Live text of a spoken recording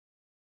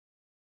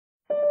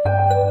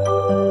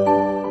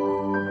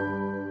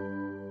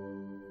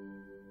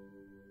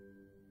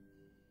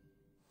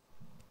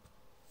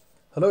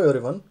Hello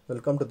everyone,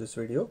 welcome to this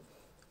video.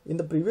 In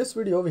the previous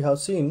video we have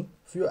seen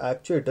few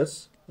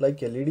actuators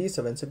like LED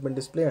 7-segment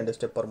display and a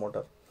stepper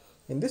motor.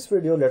 In this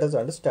video let us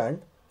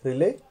understand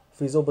relay,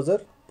 piezo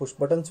buzzer, push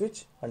button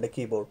switch and a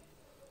keyboard.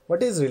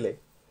 What is relay?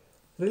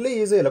 Relay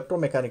is an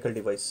electromechanical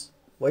device.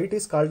 Why it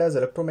is called as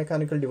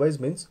electromechanical device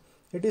means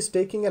it is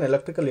taking an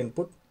electrical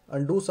input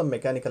and do some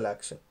mechanical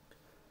action,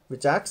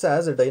 which acts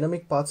as a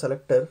dynamic path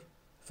selector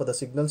for the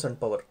signals and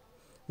power.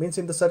 Means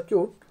in the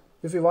circuit,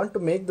 if we want to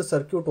make the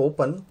circuit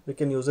open, we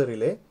can use a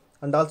relay,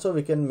 and also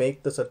we can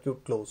make the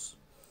circuit close.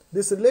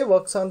 This relay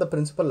works on the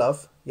principle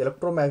of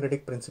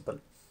electromagnetic principle.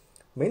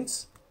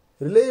 Means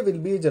relay will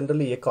be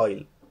generally a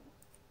coil.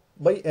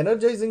 By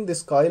energizing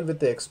this coil with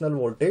the external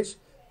voltage,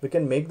 we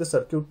can make the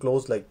circuit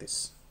close like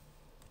this.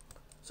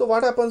 So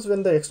what happens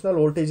when the external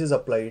voltage is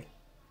applied?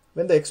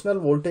 When the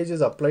external voltage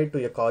is applied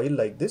to a coil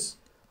like this,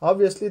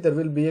 obviously there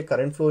will be a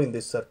current flow in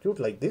this circuit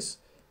like this.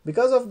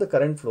 Because of the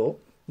current flow,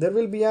 there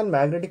will be a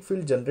magnetic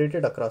field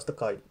generated across the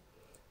coil.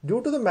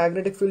 Due to the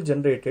magnetic field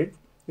generated,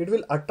 it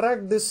will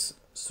attract this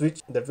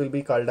switch that will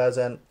be called as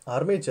an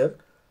armature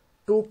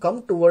to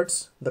come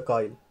towards the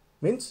coil.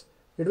 Means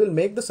it will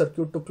make the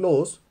circuit to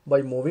close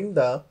by moving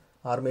the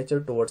armature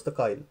towards the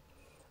coil.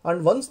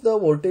 And once the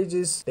voltage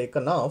is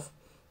taken off,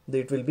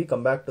 it will be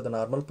come back to the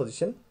normal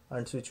position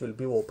and switch will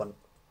be open.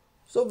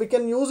 So we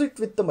can use it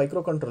with the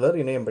microcontroller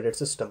in an embedded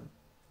system.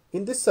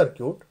 In this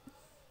circuit,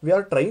 we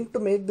are trying to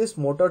make this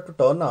motor to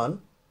turn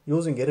on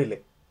using a relay.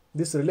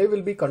 This relay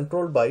will be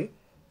controlled by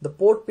the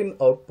port pin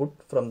output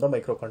from the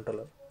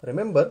microcontroller.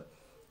 Remember,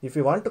 if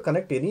we want to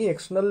connect any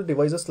external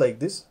devices like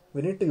this,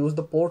 we need to use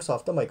the ports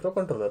of the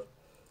microcontroller.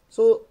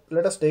 So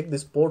let us take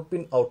this port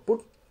pin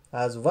output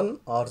as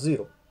 1 or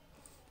 0.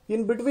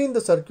 In between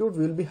the circuit,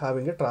 we will be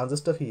having a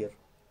transistor here.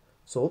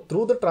 So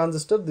through the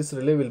transistor, this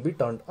relay will be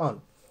turned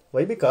on.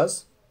 Why?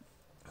 Because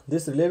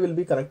this relay will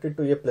be connected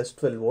to a plus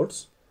 12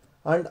 volts.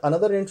 And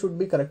another end should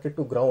be connected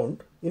to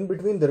ground. In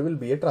between there will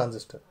be a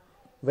transistor.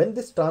 When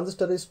this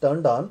transistor is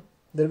turned on,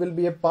 there will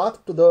be a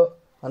path to the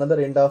another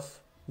end of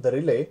the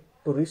relay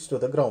to reach to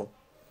the ground.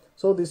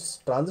 So this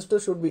transistor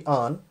should be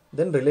on,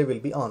 then relay will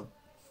be on.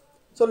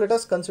 So let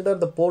us consider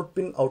the port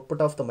pin output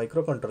of the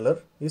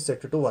microcontroller is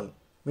set to 1.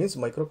 Means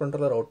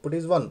microcontroller output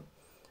is 1.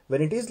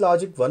 When it is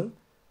logic 1,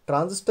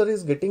 transistor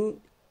is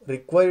getting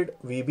required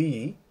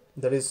VBE,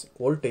 that is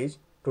voltage,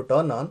 to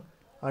turn on,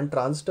 and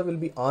transistor will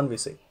be on, we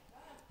say.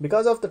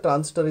 Because of the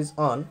transistor is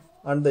on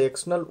and the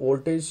external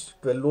voltage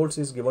 12 volts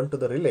is given to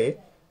the relay,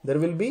 there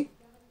will be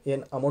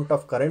an amount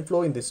of current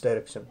flow in this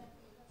direction.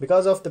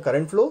 Because of the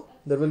current flow,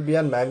 there will be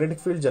a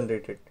magnetic field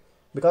generated.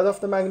 Because of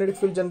the magnetic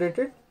field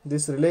generated,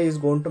 this relay is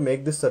going to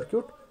make this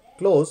circuit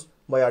close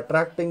by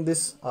attracting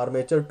this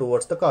armature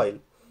towards the coil.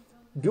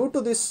 Due to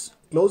this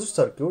closed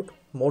circuit,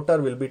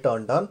 motor will be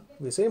turned on.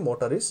 We say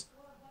motor is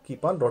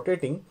keep on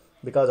rotating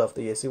because of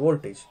the AC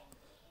voltage.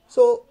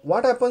 So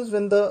what happens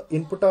when the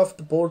input of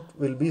the port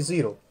will be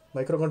 0?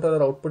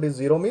 Microcontroller output is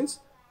 0 means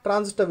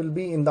transistor will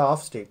be in the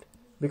off state.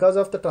 Because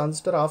of the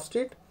transistor off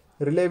state,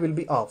 relay will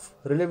be off.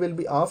 Relay will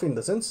be off in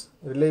the sense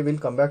relay will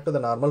come back to the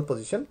normal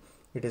position.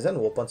 It is an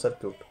open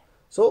circuit.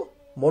 So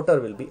motor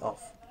will be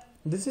off.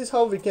 This is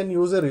how we can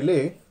use a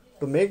relay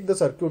to make the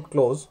circuit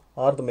close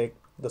or to make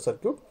the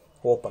circuit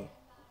open.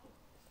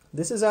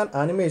 This is an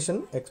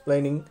animation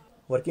explaining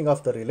working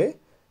of the relay.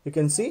 You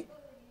can see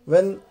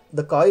when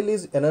the coil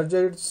is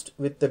energized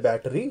with the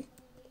battery,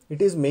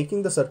 it is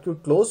making the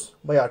circuit close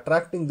by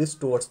attracting this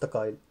towards the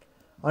coil.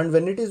 And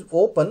when it is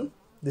open,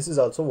 this is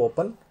also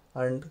open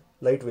and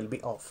light will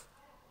be off.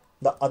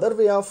 The other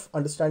way of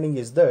understanding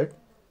is that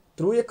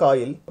through a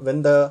coil,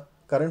 when the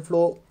current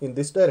flow in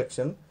this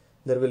direction,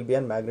 there will be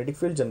a magnetic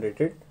field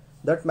generated.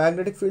 That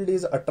magnetic field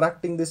is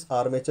attracting this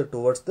armature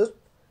towards this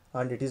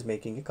and it is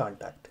making a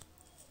contact.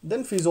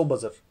 Then piezo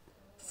buzzer.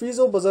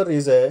 Piezo buzzer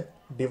is a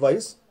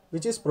device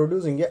which is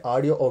producing a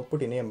audio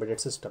output in an embedded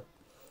system.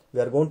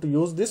 We are going to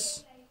use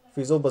this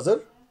piezo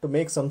buzzer to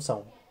make some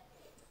sound.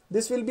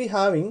 This will be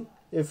having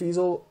a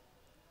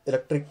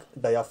piezoelectric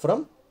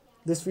diaphragm.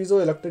 This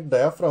piezoelectric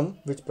diaphragm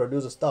which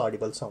produces the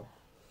audible sound.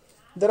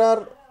 There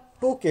are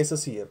two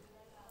cases here.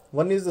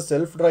 One is the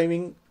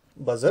self-driving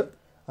buzzer.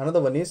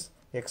 Another one is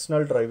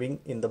external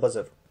driving in the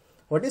buzzer.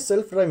 What is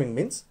self-driving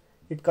means?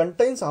 It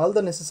contains all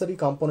the necessary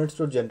components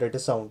to generate a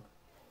sound.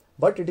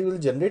 But it will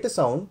generate a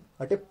sound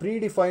at a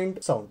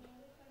predefined sound.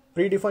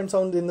 Predefined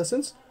sound in the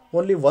sense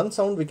only one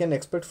sound we can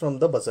expect from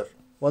the buzzer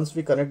once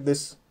we connect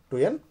this to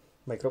a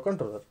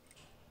microcontroller.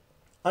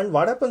 And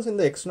what happens in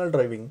the external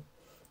driving?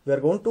 We are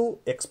going to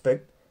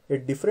expect a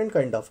different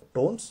kind of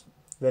tones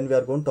when we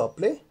are going to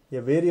apply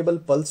a variable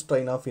pulse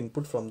train of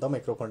input from the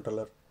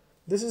microcontroller.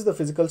 This is the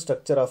physical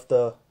structure of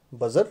the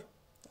buzzer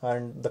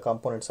and the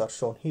components are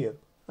shown here.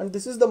 And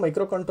this is the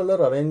microcontroller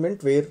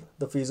arrangement where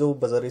the piezo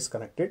buzzer is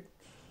connected.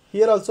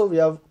 Here also we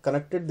have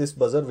connected this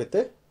buzzer with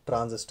a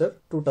transistor.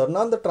 To turn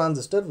on the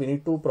transistor, we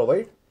need to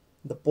provide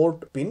the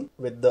port pin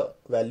with the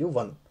value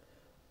 1.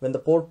 When the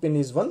port pin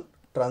is 1,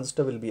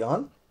 transistor will be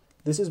on.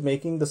 This is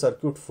making the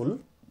circuit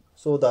full.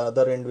 So the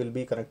other end will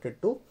be connected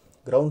to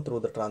ground through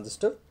the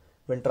transistor.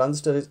 When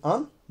transistor is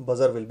on,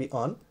 buzzer will be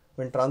on.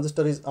 When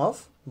transistor is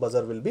off,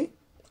 buzzer will be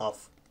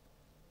off.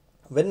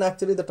 When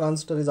actually the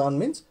transistor is on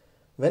means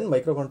when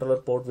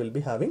microcontroller port will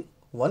be having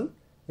 1,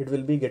 it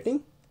will be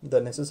getting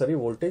the necessary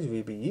voltage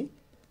VBE.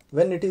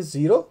 When it is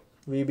 0,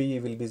 VBE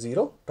will be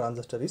 0,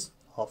 transistor is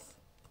off.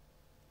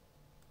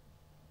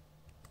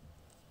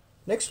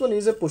 Next one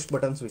is a push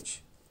button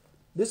switch.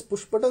 This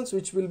push button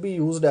switch will be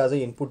used as an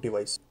input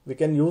device. We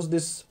can use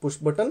this push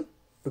button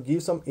to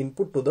give some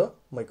input to the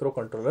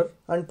microcontroller,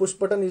 and push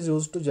button is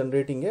used to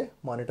generating a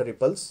monetary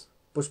pulse.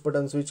 Push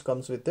button switch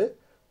comes with a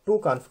 2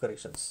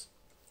 configurations.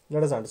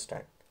 Let us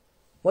understand.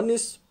 One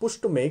is push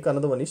to make,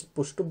 another one is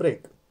push to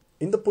break.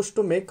 In the push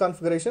to make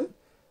configuration,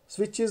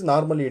 switch is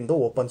normally in the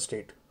open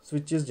state.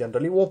 Switch is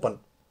generally open.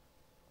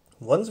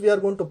 Once we are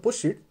going to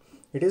push it,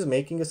 it is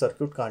making a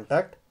circuit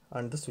contact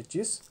and the switch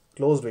is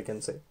closed, we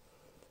can say.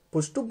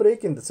 Push to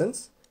break in the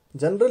sense,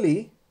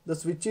 generally the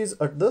switch is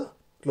at the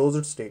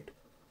closed state.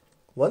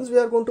 Once we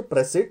are going to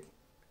press it,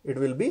 it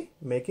will be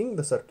making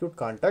the circuit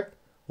contact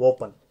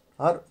open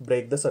or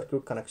break the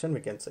circuit connection, we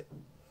can say.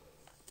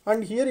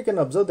 And here you can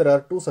observe there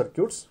are 2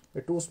 circuits,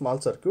 2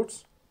 small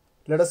circuits.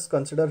 Let us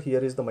consider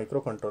here is the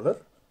microcontroller,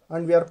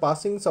 and we are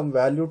passing some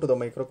value to the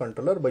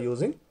microcontroller by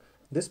using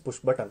this push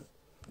button.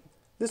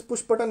 This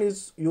push button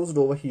is used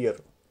over here.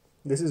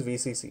 This is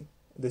VCC.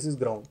 This is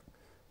ground.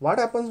 What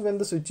happens when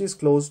the switch is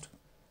closed?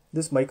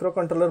 This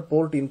microcontroller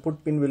port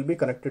input pin will be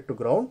connected to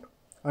ground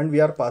and we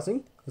are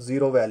passing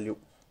 0 value,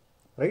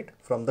 right,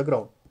 from the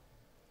ground.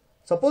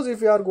 Suppose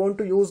if we are going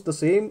to use the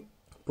same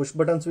push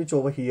button switch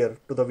over here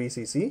to the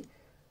VCC,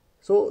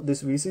 so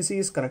this VCC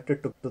is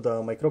connected to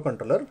the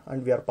microcontroller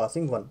and we are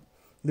passing 1.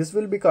 This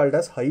will be called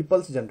as high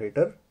pulse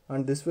generator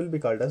and this will be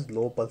called as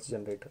low pulse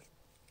generator.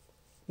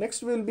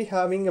 Next we will be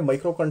having a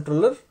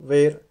microcontroller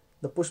where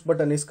the push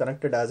button is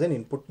connected as an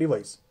input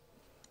device.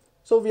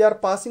 So we are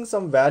passing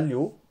some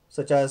value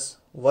such as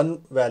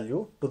 1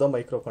 value to the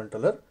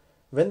microcontroller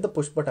when the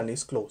push button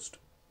is closed.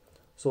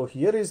 So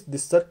here is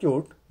this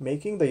circuit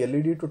making the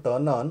LED to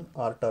turn on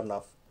or turn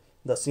off.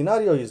 The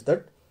scenario is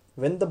that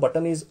when the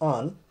button is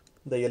on,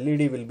 the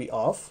LED will be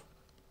off.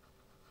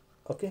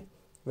 Okay.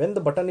 When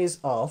the button is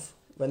off,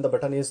 when the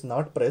button is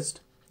not pressed,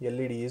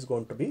 LED is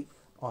going to be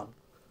on.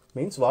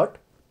 Means what?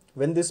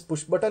 When this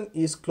push button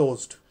is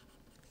closed,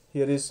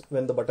 here is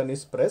when the button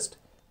is pressed,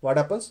 what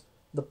happens?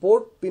 The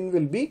port pin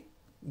will be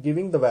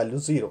giving the value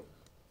 0.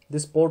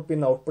 This port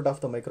pin output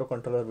of the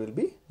microcontroller will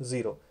be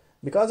 0.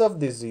 Because of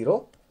this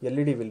 0,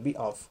 LED will be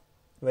off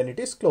when it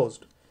is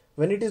closed.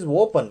 When it is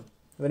open,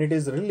 when it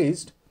is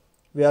released,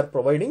 we are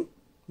providing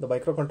the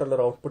microcontroller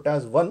output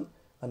as 1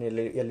 and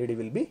LED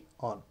will be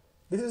on.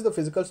 This is the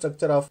physical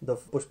structure of the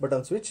push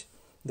button switch.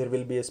 There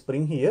will be a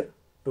spring here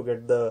to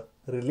get the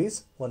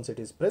release once it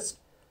is pressed.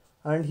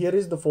 And here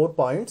is the 4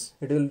 points.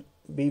 It will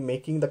be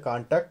making the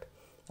contact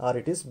or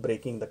it is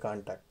breaking the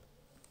contact.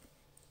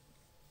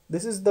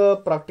 This is the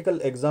practical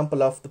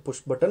example of the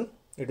push button.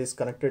 It is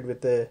connected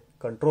with a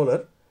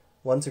controller.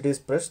 Once it is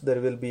pressed, there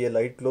will be a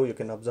light glow, you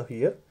can observe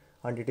here,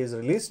 and it is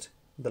released,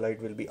 the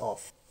light will be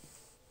off.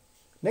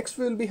 Next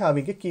we will be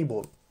having a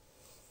keyboard.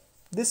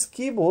 This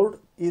keyboard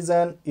is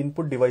an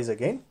input device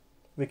again.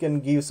 We can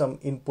give some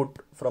input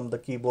from the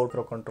keyboard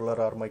microcontroller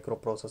or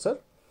microprocessor.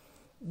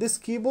 This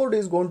keyboard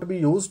is going to be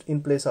used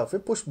in place of a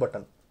push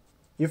button.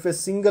 If a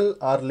single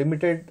or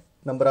limited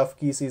number of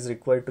keys is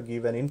required to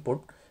give an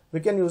input, we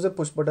can use a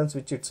push button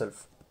switch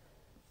itself.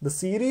 The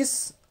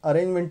series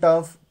arrangement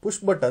of push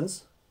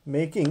buttons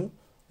making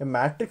a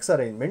matrix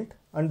arrangement,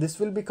 and this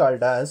will be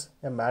called as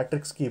a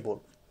matrix keyboard.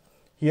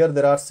 Here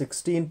there are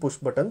 16 push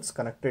buttons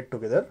connected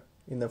together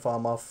in the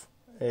form of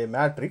a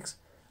matrix,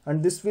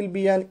 and this will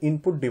be an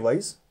input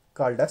device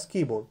called as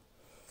keyboard.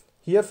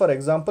 Here for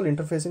example,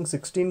 interfacing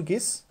 16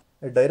 keys,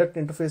 a direct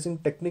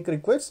interfacing technique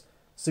requires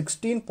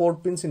 16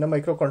 port pins in a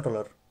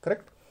microcontroller,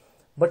 correct?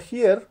 But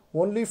here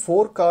only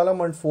 4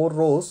 columns and 4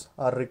 rows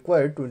are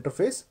required to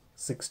interface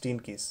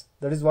 16 keys.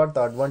 That is what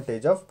the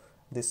advantage of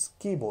this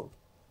keyboard.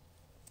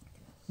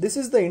 This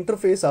is the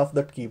interface of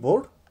that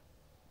keyboard.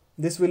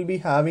 This will be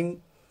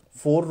having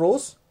 4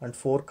 rows and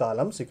 4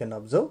 columns, you can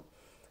observe.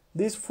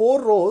 These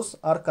 4 rows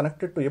are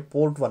connected to a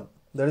port 1,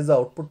 that is the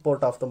output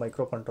port of the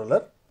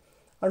microcontroller,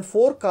 and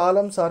 4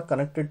 columns are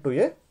connected to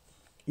a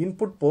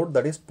input port,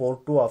 that is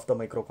port 2 of the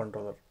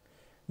microcontroller.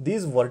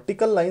 These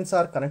vertical lines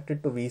are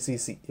connected to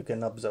VCC, you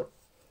can observe.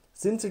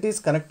 Since it is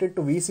connected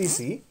to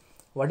VCC,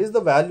 what is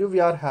the value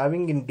we are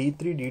having in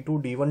D3,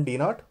 D2, D1,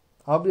 D0?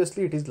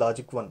 Obviously it is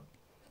logic 1,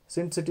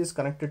 since it is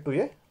connected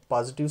to a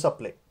positive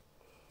supply.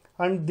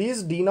 And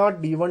these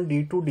D0, D1,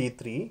 D2,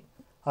 D3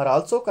 are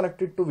also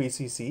connected to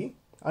VCC,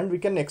 and we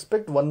can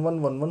expect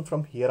 1111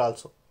 from here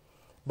also.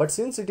 But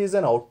since it is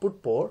an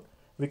output port,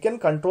 we can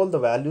control the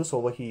values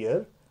over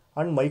here,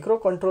 and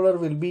microcontroller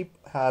will be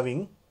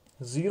having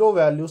 0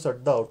 values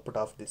at the output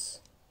of this.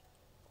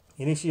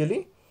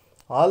 Initially,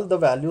 all the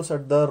values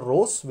at the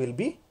rows will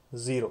be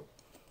 0.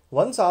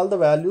 Once all the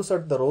values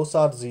at the rows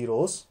are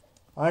zeros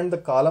and the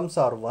columns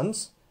are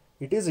ones,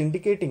 it is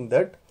indicating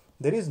that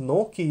there is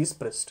no key is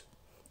pressed.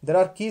 There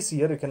are keys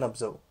here, you can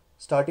observe.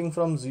 starting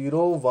from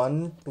 0,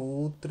 1,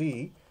 2,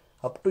 3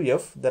 up to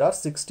F, there are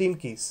 16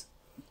 keys.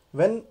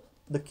 When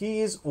the key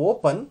is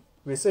open,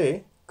 we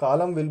say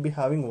column will be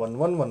having 1,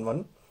 1, 1,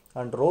 1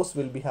 and rows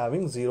will be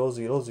having 0,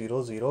 0,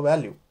 0, 0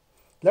 value.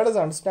 Let us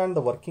understand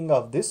the working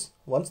of this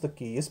once the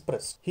key is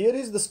pressed. Here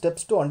is the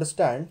steps to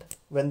understand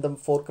when the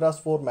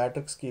 4x4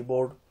 matrix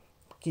keyboard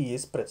key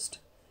is pressed.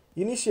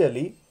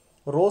 Initially,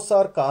 rows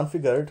are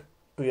configured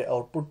to a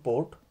output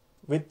port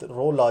with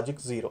row logic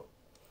 0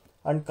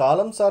 and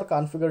columns are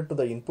configured to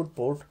the input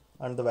port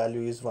and the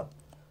value is 1.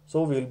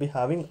 So we will be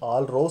having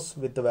all rows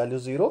with the value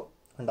 0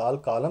 and all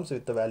columns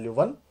with the value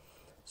 1.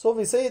 So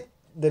we say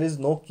there is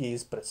no key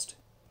is pressed.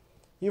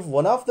 If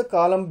one of the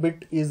column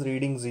bit is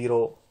reading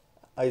 0,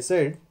 I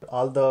said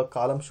all the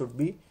columns should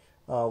be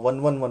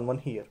 1, 1, 1, 1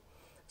 here.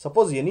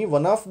 Suppose any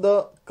one of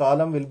the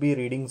column will be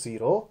reading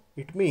 0,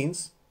 it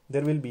means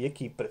there will be a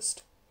key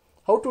pressed.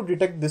 How to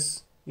detect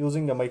this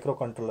using a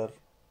microcontroller?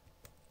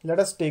 Let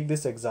us take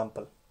this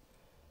example.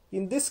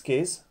 In this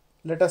case,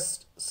 let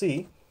us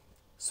see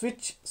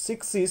switch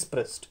 6 is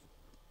pressed.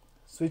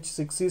 Switch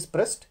 6 is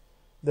pressed.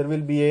 There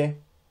will be a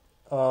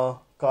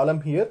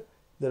column here.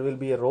 There will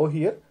be a row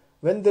here.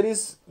 When there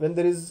is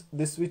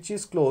this switch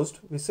is closed,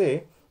 we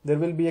say there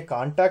will be a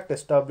contact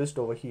established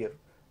over here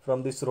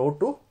from this row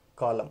to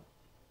column.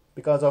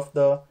 Because of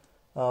the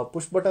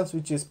push button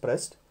switch is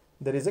pressed,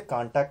 there is a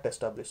contact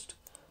established.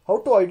 How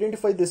to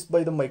identify this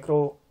by the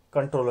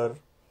microcontroller?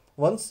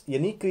 Once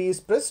any key is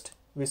pressed,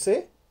 we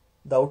say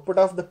the output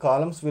of the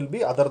columns will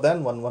be other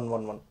than 1, 1,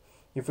 1, 1.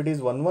 If it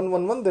is 1, 1,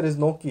 1, 1, there is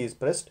no key is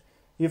pressed.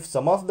 If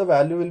some of the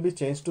value will be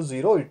changed to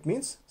 0, it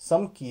means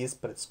some key is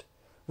pressed.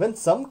 When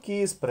some key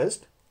is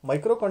pressed,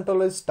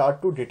 microcontrollers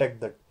start to detect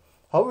that.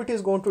 How it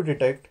is going to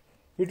detect?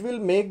 It will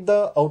make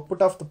the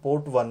output of the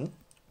port 1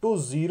 to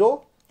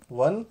 0,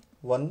 1,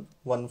 1,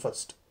 1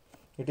 first.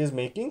 It is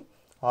making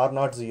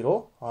R0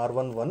 0,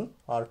 R1 1,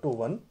 R2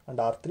 1 and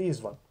R3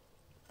 is 1.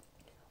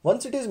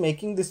 Once it is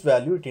making this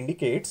value, it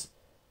indicates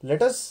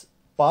let us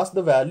pass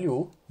the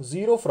value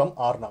 0 from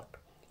R0.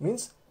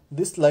 Means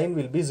this line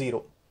will be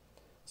 0.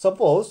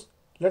 Suppose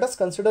let us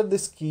consider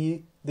this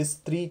key, this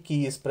 3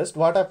 key is pressed.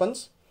 What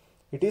happens?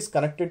 It is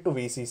connected to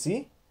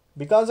VCC.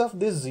 Because of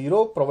this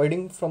 0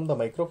 providing from the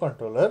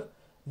microcontroller,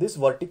 this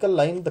vertical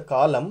line, the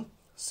column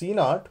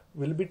C0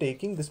 will be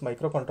taking this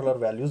microcontroller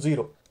value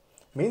 0.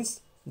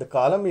 Means the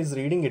column is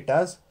reading it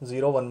as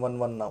 0, 1, 1,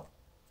 1 now,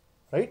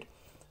 right?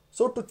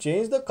 So to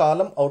change the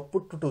column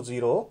output to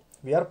 0,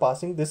 we are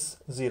passing this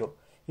 0.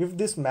 If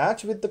this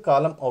match with the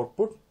column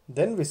output,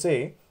 then we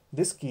say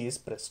this key is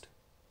pressed.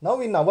 Now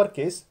in our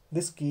case,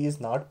 this key is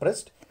not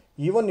pressed.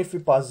 Even if we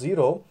pass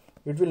 0,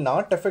 it will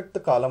not affect the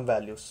column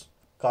values.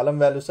 Column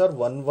values are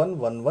 1, 1,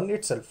 1, 1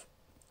 itself,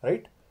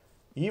 right?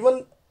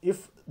 Even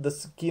if the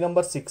key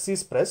number 6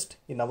 is pressed,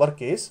 in our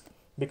case,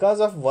 because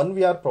of 1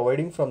 we are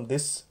providing from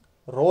this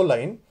row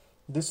line,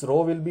 this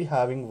row will be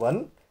having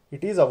 1.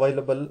 It is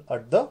available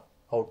at the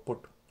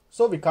output.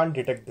 So we can't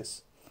detect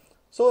this.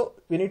 So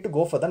we need to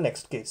go for the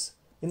next case.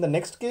 In the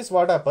next case,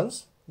 what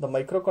happens? The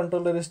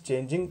microcontroller is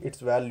changing its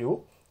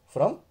value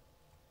from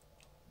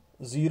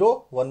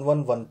 0, 1,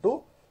 1, 1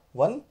 to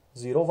 1,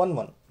 0, 1,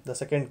 1. The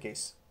second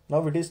case.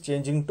 Now it is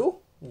changing to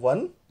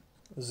 1,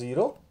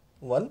 0,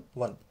 1,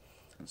 1.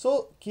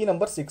 So key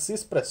number 6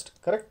 is pressed,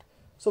 correct?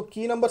 So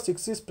key number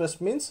 6 is pressed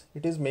means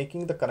it is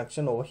making the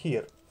connection over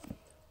here.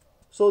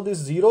 So this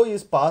 0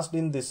 is passed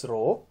in this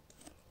row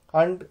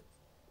and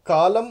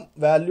column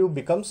value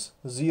becomes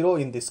 0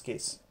 in this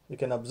case. You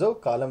can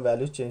observe column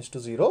value changed to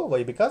 0.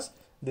 Why? Because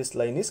this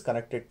line is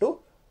connected to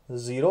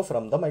 0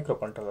 from the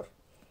microcontroller.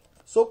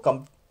 So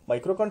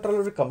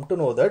microcontroller will come to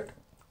know that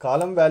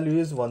column value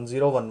is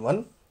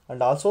 1011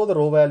 and also the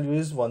row value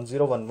is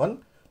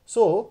 1011.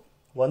 So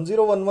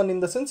 1011 in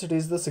the sense it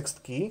is the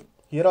sixth key.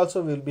 Here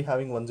also we will be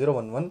having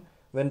 1011.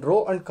 When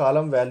row and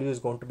column value is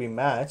going to be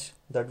matched,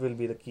 that will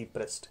be the key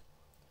pressed.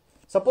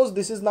 Suppose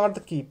this is not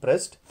the key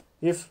pressed.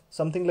 If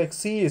something like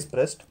C is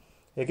pressed,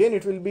 again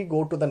it will be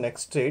go to the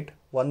next state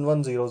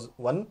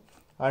 1101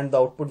 and the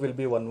output will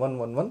be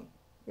 1111.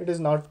 It is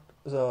not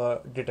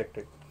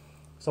detected.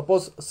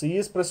 Suppose C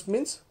is pressed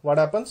means what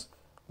happens?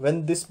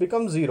 When this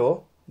becomes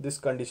 0, this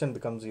condition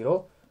becomes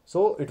 0.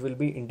 So it will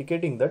be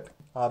indicating that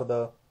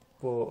the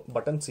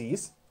button C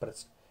is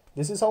pressed.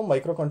 This is how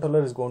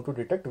microcontroller is going to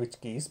detect which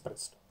key is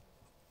pressed.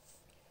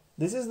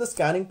 This is the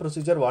scanning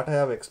procedure what I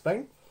have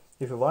explained.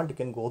 If you want, you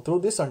can go through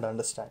this and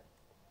understand.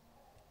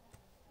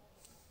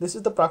 This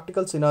is the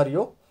practical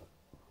scenario.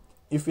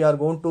 If we are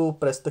going to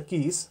press the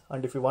keys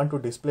and if you want to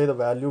display the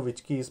value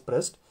which key is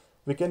pressed,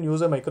 we can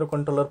use a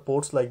microcontroller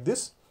ports like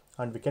this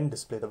and we can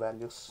display the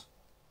values.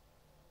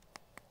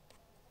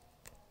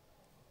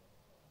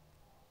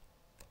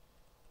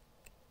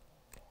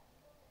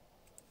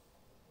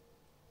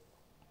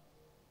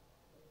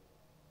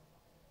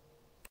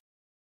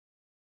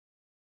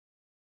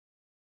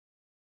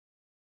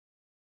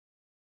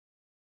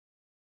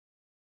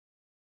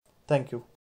 Thank you.